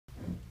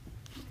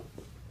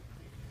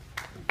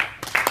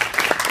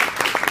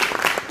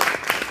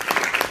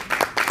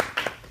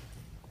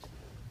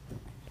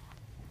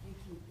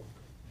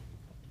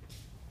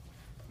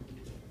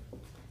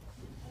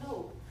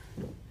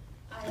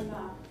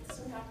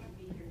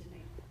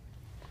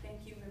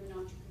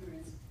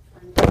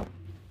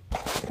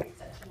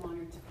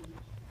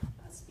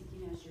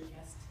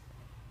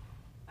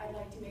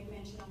to make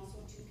mention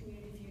also to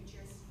Community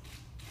Futures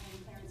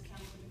and Clarence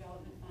Council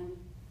Development Fund.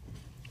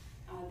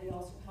 They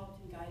also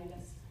helped and guided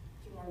us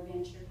through our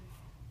venture,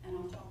 and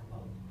I'll talk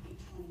about each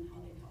one and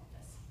how they've helped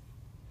us.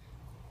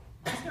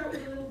 I'll start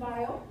with a little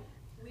bio.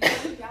 We are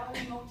the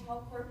Gallery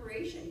Motel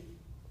Corporation.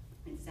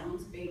 It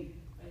sounds big,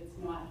 but it's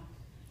not.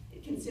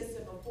 It consists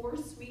of a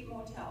 4-suite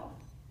motel.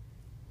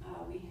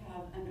 We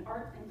have an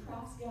art and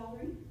crafts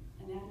gallery,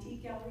 an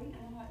antique gallery,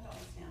 and a hot dog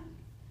stand.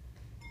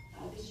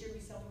 This year we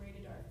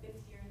celebrated our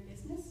 5th year in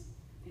business.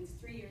 It's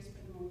 3 years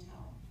for the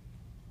motel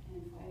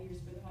and 5 years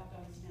for the hot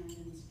dog stand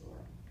and the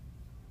store.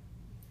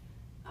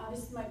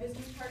 This is my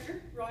business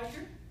partner,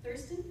 Roger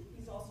Thurston.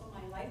 He's also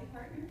my life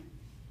partner,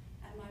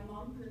 and my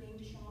mom, Perlene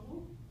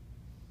DeChambeau.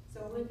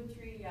 So we're the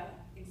 3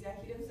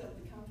 executives of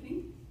the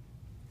company.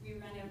 We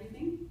run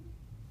everything.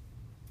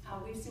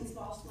 We've since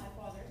lost my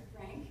father,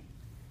 Frank.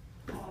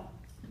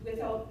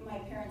 Without my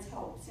parents'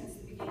 help since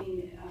the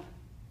beginning,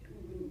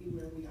 we wouldn't be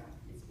where we are.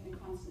 It's been a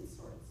constant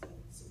source of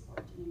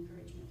support and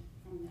encouragement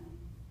from them.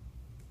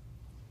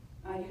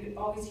 You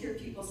always hear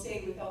people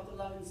say without the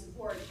love and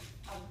support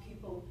of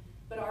people,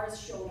 but ours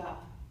showed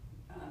up.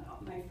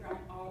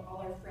 All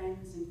our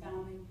friends and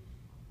family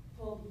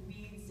pulled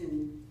weeds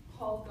and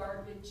hauled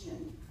garbage,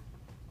 and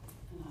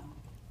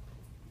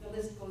the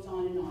list goes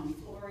on and on.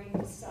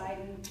 Flooring,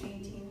 siding,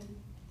 painting,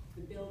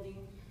 the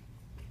building,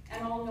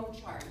 and all no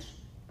charge,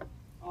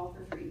 all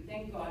for free.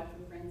 Thank God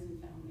for friends and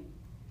family.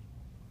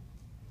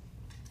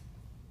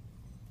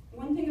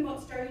 One thing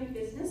about starting a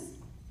business,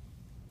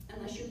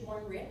 unless you're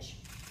born rich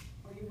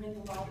or you win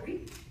the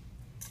lottery,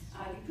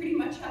 you pretty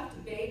much have to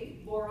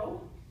beg,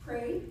 borrow,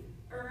 pray,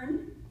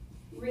 earn,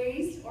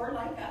 raise, or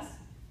like us,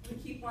 we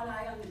keep one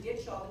eye on the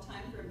ditch all the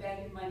time for a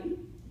bag of money.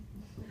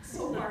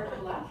 So hard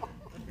of luck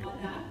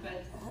on that,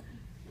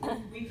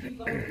 but we keep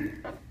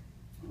looking.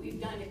 We've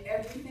done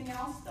everything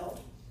else though.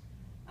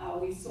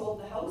 We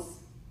sold the house,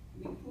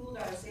 we pooled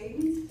our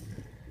savings,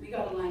 we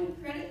got a line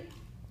of credit,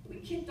 we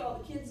kicked all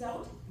the kids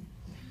out,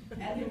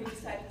 and then we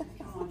decided to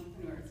become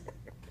entrepreneurs.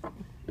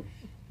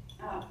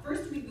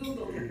 First we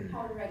Googled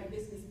how to write a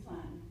business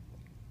plan,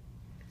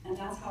 and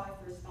that's how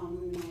I first found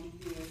Women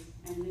Entrepreneurs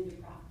and Linda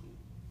Crafty.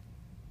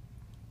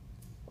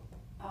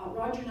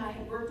 Roger and I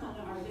had worked on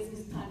our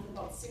business plan for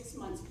about 6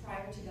 months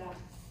prior to that.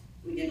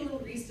 We did a little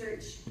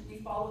research, we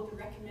followed the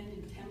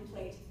recommended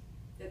template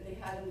that they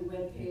had on the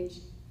webpage.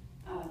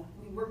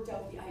 We worked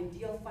out the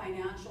ideal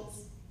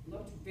financials,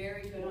 looked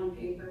very good on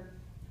paper.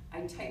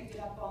 I typed it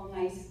up all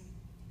nice,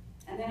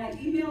 and then I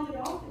emailed it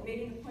off and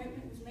made an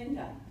appointment with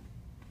Linda.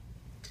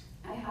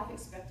 I half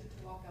expected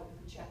to walk out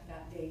with a check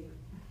that day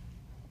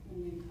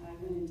when I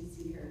went in to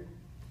see her.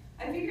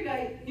 I figured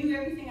I knew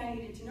everything I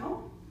needed to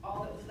know.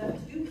 All that was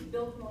left to do was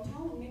build the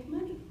motel and make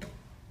money.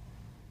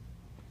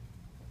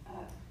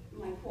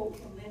 My quote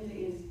from Linda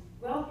is,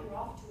 "Well, you're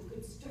off to a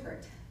good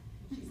start,"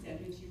 she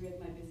said when she read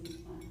my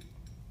business plan.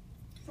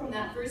 From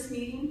that first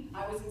meeting,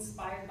 I was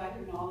inspired by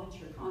her knowledge,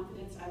 her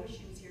confidence. I wish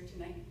she was here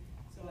tonight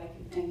so I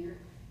could thank her.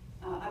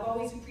 I've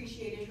always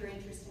appreciated her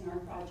interest in our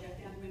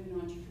project and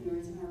Women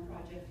Entrepreneurs in our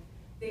project.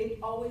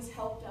 They've always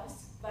helped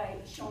us by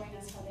showing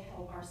us how to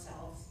help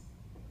ourselves.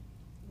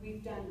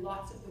 We've done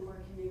lots of the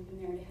work, and they've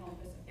been there to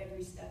help us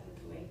every step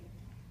of the way.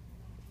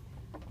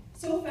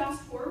 So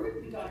fast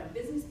forward, we got our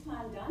business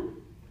plan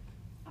done,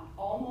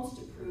 almost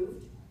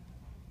approved,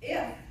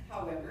 if,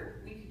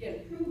 however, we could get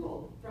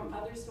approval from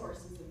other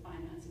sources of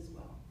finance as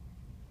well.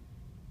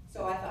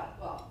 So I thought,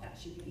 well, that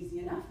should be easy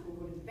enough. We'll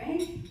go to the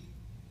bank,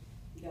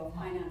 they'll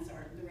finance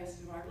the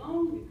rest of our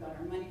loan, we've got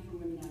our money from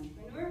Women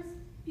Entrepreneurs,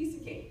 piece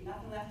of cake,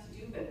 nothing left to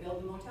do but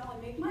build a motel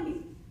and make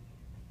money.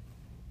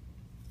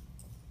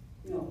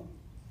 No.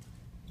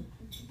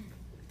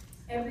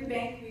 Every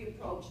bank we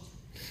approached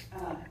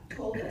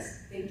told us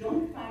they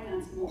don't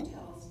finance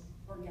motels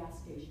or gas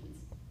stations.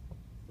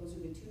 Those are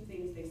the 2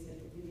 things they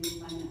said that they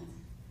didn't finance.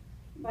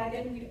 By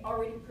then, we'd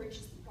already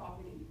purchased the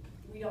property.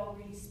 We'd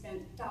already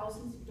spent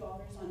thousands of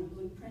dollars on a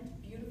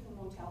blueprint, beautiful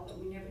motel that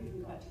we never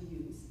even got to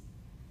use,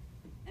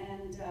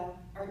 and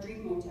our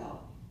dream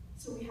motel.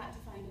 So we had to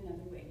find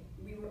another way.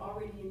 We were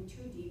already in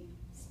too deep,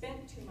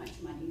 spent too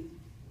much money,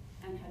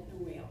 and had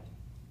no way out.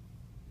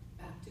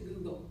 Back to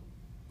Google.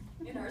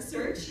 In our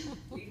search,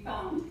 we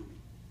found,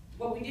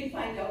 well, we did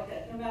find out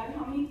that no matter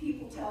how many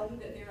people tell you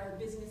that there are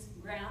business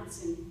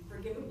grants and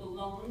forgivable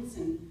loans,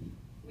 and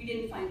we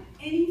didn't find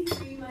any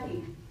free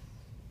money.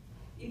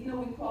 Even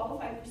though we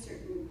qualified for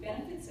certain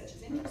benefits, such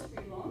as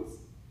interest-free loans,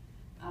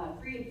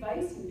 free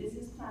advice and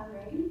business plan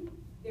writing,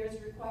 there's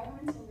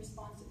requirements and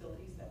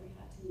responsibilities that we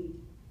had to meet.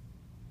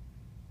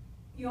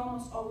 You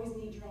almost always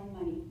need your own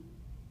money.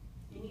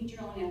 You need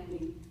your own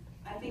equity.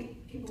 I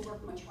think people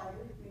work much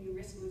harder when you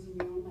risk losing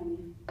your own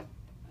money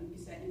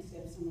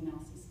instead of someone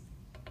else's.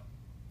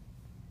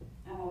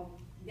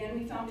 Then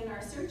we found in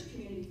our search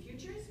Community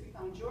Futures, we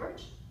found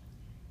George,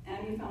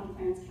 and we found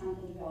Clarence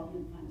Council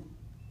Development Fund.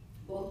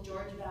 Both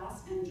George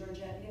Vass and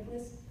Georgette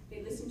Nicholas,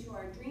 they listened to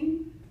our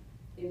dream,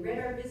 they read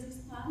our business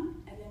plan,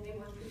 and then they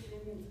worked with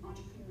Women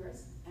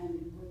Entrepreneurs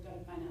and worked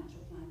out a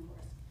financial plan for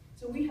us.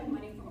 So we have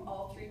money from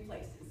all 3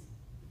 places.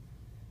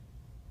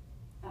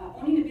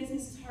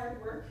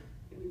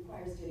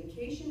 requires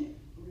dedication,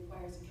 it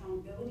requires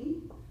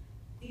accountability.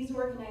 These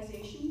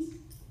organizations,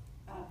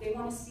 they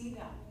want to see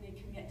that when they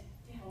commit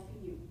to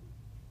helping you.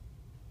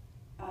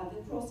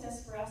 The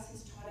process for us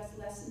has taught us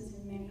lessons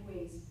in many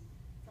ways,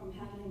 from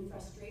handling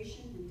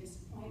frustration and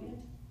disappointment,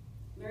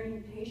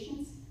 learning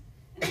patience,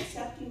 and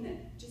accepting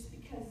that just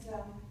because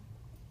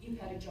you've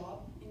had a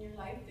job in your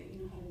life that you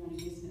know how to run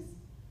a business.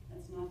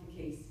 That's not the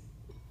case.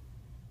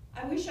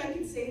 I wish I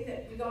could say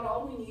that we got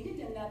all we needed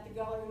and that the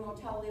Gallery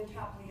Motel lived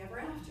happily ever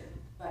after,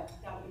 but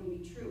that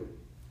wouldn't be true.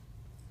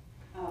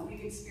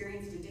 We've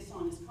experienced a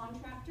dishonest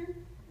contractor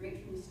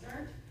right from the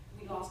start.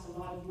 We lost a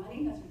lot of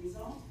money as a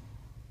result.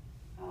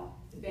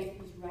 The bank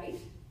was right.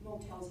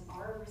 Motels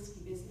are a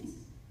risky business.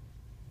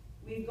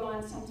 We've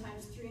gone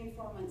sometimes 3 and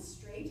 4 months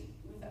straight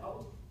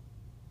without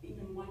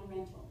even one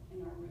rental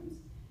in our rooms.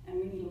 And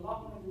we need a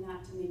lot more than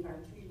that to make our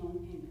 3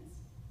 loan payments.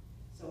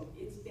 So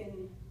it's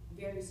been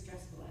very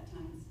stressful at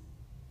times.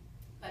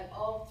 But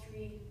all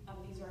 3 of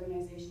these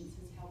organizations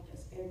has helped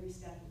us every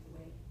step of the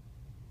way.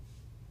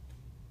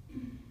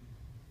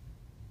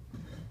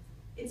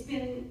 It's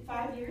been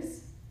 5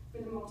 years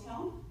for the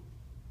motel,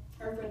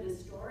 or for the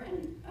store,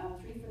 and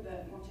 3 for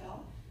the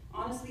motel.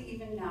 Honestly,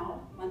 even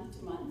now, month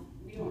to month,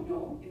 we don't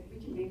know if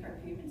we can make our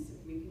payments,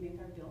 if we can make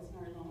our bills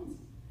and our loans.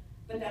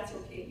 But that's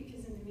okay,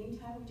 because in the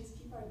meantime, we just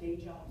keep our day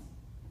jobs.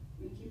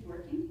 We keep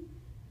working.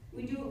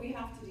 We do what we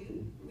have to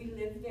do. We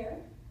live there,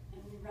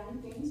 and we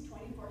run things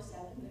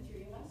 24/7, the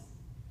 3 of us.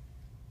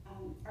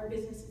 Our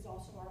business is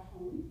also our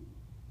home.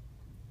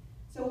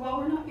 So while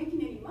we're not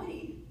making any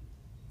money,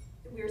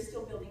 we're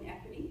still building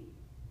equity.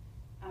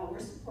 We're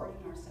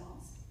supporting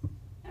ourselves,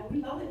 and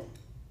we love it.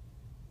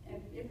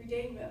 And every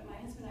day, my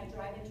husband and I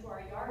drive into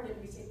our yard and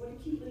we say, what a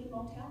cute little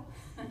motel.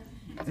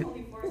 It's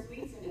only 4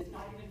 suites and it's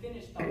not even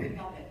finished, but we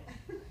love it.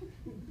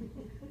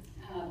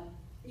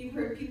 You've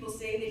heard people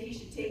say that he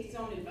should take his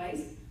own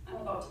advice. I'm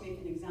about to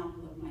make an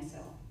example of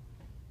myself,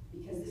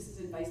 because this is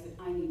advice that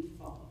I need to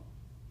follow.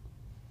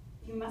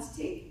 You must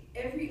take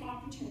every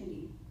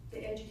opportunity to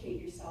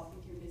educate yourself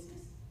with your business.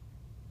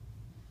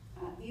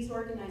 These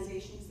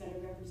organizations that are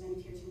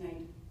represented here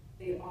tonight,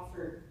 they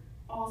offer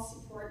all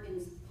support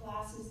in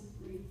classes,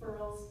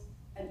 referrals,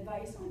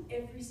 advice on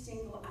every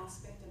single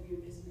aspect of your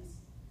business.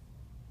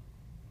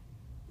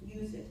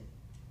 Use it.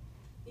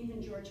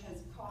 Even George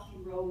has Coffee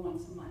Row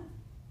once a month,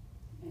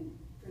 and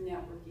for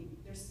networking.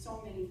 There's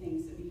so many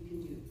things that you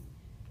can do.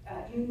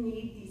 You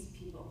need these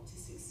people to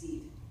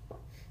succeed.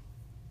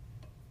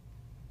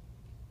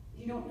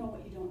 You don't know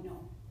what you don't know,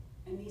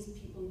 and these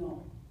people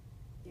know.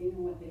 They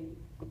know what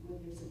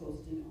they're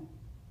supposed to know,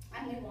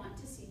 and they want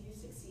to see you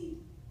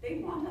succeed. They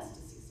want us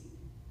to succeed.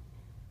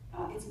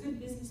 It's good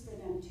business for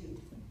them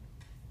too.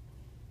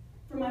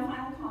 For my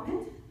final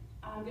comment,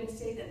 I'm going to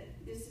say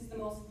that this is the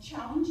most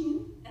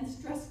challenging and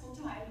stressful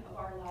time of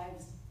our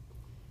lives.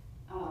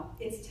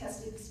 It's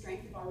tested the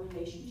strength of our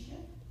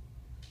relationship,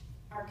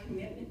 our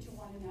commitment to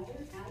one another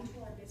and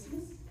to our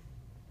business.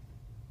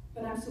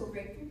 But I'm so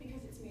grateful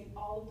because it's made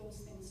all of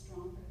those things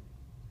stronger.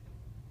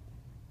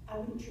 I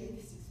wouldn't trade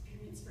this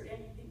experience for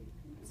anything.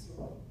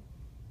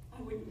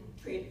 I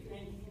wouldn't trade it for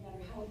anything, no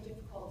matter how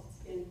difficult it's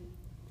been.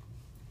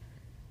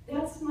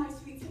 That's my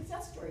sweet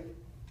success story.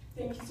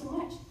 Thank you so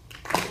much.